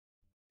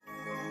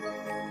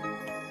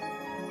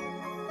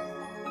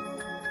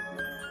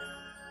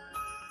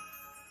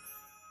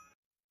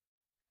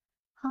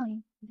Hi,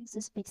 this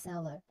is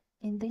BigSeller.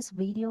 In this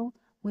video,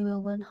 we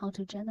will learn how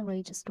to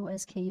generate store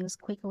SKUs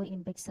quickly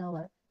in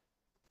BigSeller.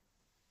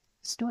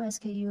 Store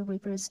SKU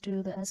refers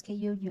to the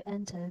SKU you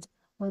entered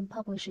when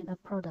publishing a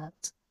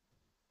product.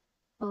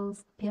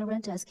 Both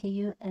parent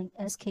SKU and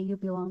SKU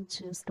belong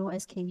to store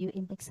SKU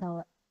in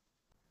BigSeller.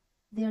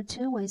 There are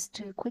two ways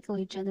to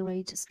quickly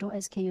generate store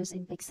SKUs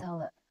in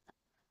BigSeller: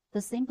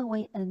 the simple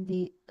way and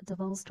the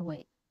advanced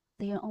way.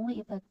 They are only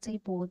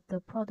effective for the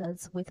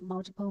products with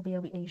multiple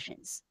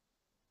variations.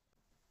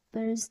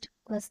 First,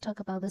 let's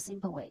talk about the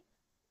simple way.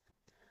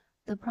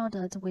 The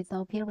product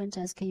without parent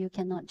SKU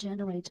cannot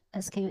generate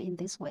SKU in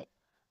this way.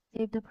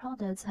 If the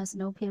product has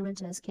no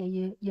parent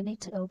SKU, you need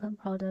to open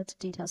Product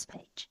Details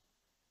page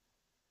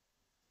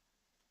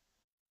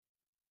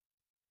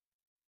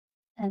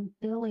and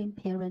fill in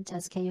parent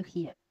SKU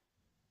here.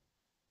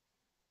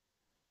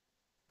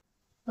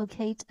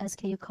 Locate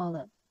SKU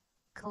column.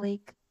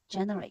 Click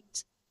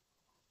Generate.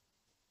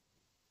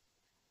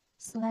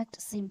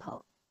 Select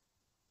Simple.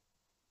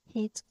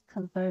 Hit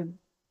Confirm.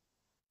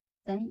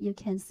 Then you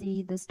can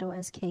see the store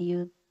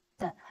SKU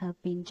that have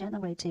been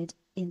generated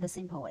in the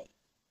simple way.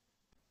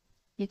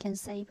 You can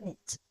save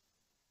it.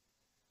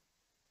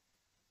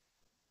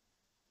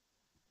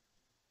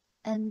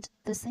 And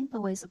the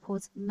simple way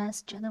supports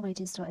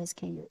mass-generated store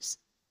SKUs.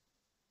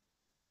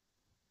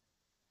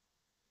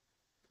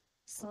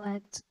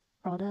 Select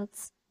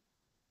Products.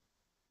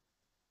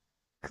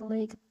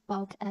 Click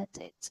Bulk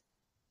Edit.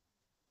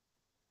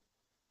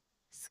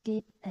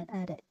 Skip and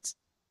edit.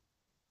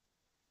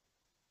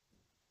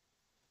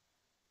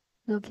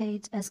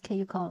 Locate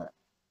SKU column.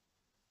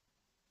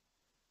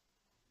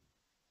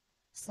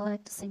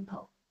 Select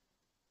Simple.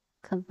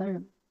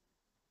 Confirm.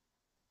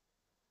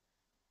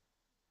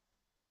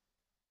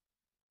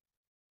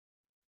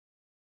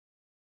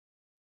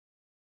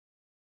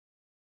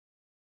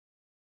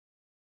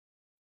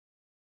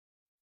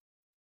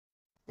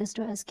 The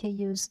store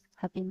SKUs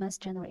have been mass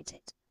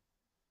generated.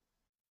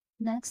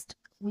 Next,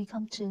 we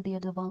come to the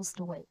advanced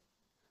way.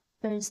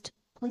 First,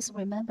 please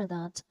remember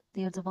that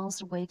the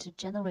advanced way to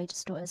generate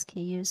store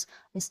SKUs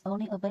is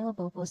only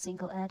available for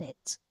single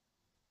edit.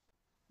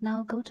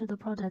 Now go to the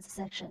product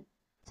section.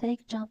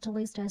 Take jumped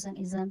list as an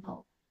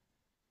example.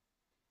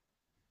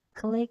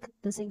 Click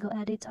the single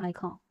edit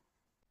icon.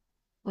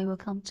 We will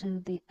come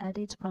to the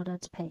edit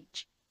product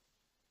page.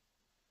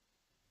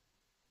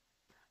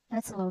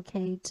 Let's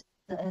locate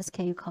the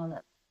SKU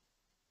column.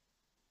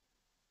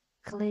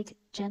 Click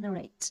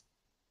Generate.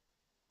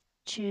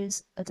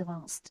 Choose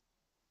Advanced.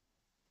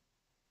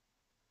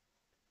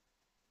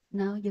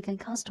 Now you can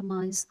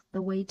customize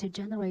the way to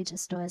generate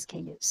store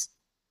SKUs.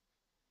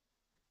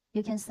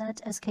 You can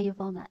set SKU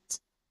format.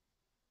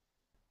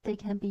 They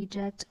can be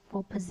checked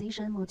for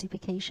position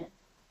modification.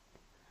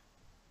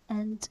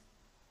 And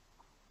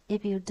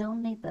if you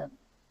don't need them,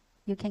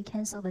 you can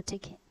cancel the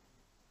ticket.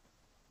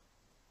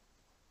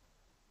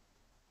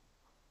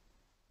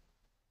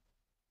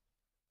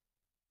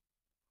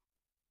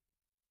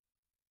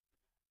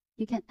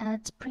 You can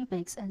add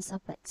prefix and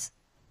suffix.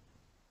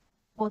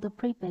 For the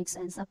prefix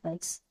and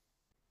suffix,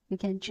 you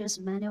can choose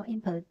manual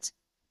input,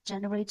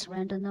 generate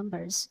random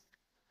numbers,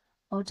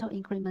 auto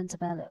increment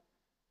value.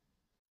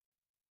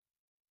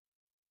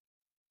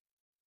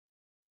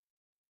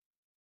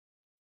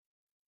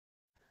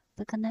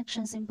 The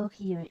connection symbol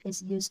here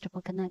is used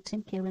for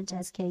connecting parent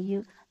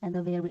SKU and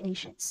the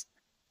variations.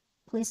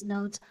 Please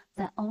note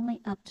that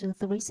only up to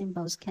 3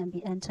 symbols can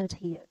be entered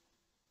here.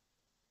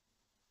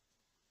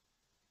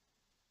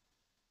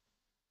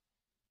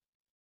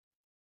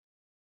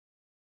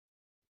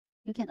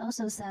 You can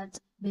also set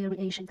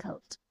variation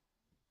code.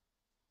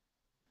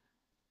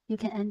 You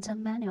can enter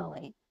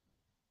manually.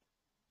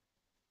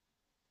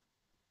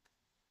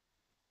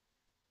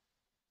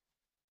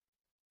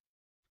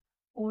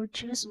 Or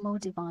choose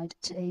modified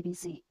to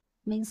ABC,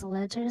 means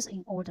letters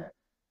in order.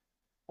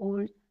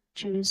 Or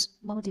choose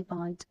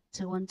modified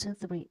to 1, 2,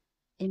 3,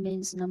 it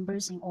means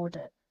numbers in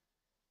order.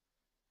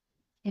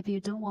 If you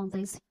don't want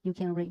this, you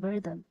can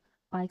revert them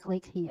by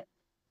click here.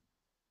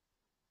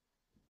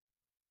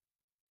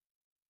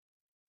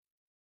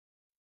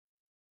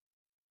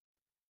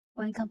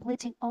 When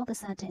completing all the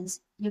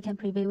settings, you can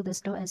preview the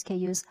store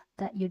SKUs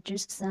that you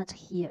just set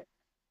here.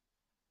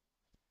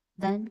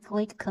 Then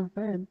click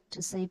Confirm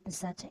to save the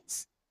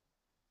settings.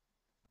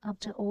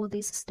 After all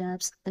these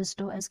steps, the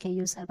store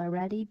SKUs have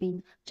already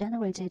been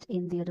generated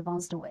in the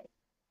advanced way.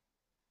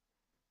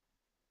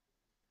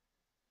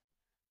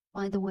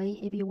 By the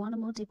way, if you want to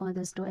modify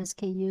the store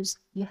SKUs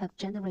you have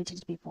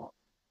generated before,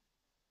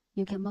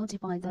 you can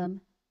modify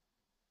them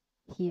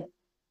here.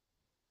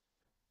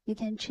 You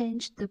can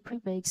change the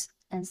prefix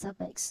and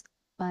suffix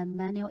by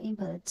manual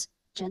input,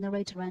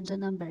 generate random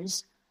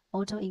numbers,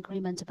 auto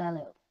increment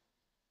value.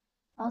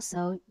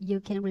 Also, you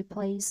can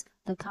replace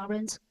the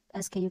current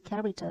SKU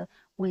character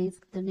with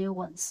the new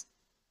ones.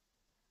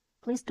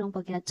 Please don't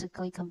forget to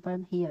click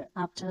Confirm here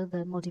after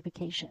the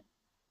modification.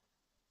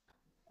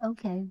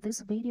 Okay,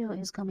 this video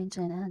is coming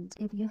to an end.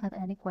 If you have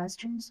any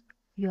questions,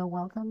 you are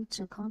welcome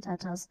to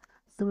contact us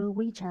through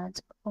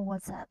WeChat or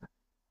WhatsApp.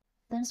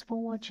 Thanks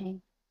for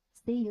watching.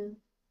 See you.